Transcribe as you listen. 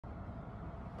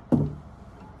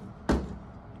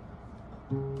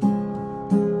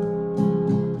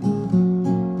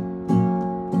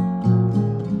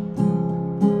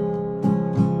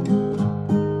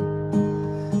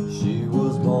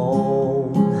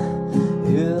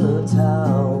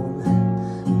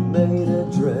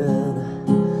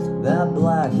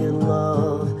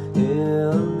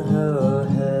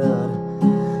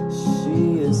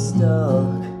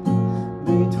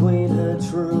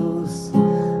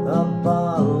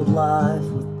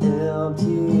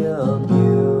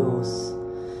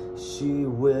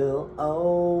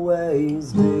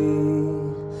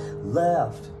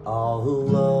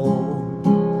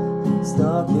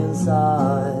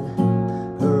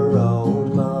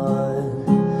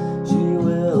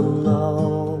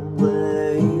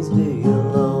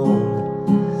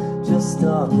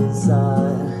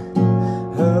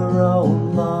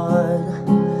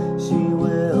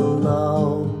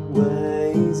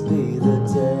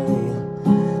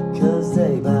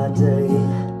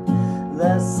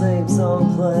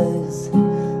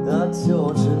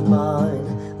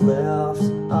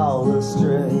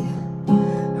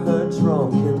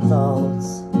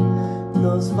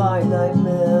those fight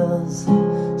nightmares.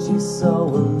 She's so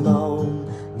alone,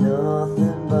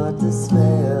 nothing but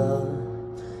despair.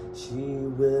 She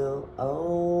will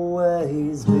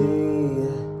always be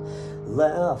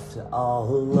left all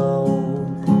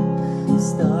alone,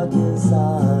 stuck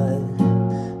inside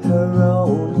her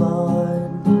own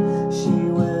mind. She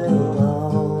will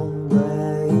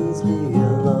always be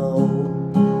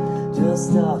alone,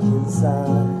 just stuck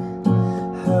inside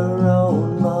her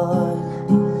own mind.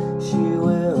 She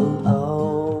will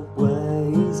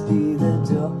always be the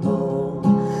door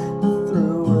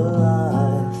through a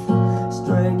life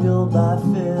strangled by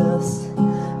fists,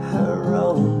 her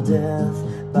own death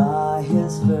by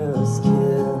his first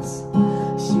kiss.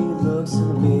 She looks in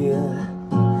the mirror,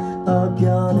 a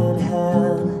gun in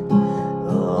hand.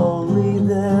 Only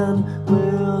then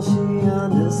will she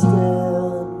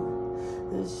understand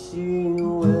that she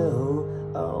will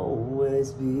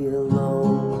always be alone.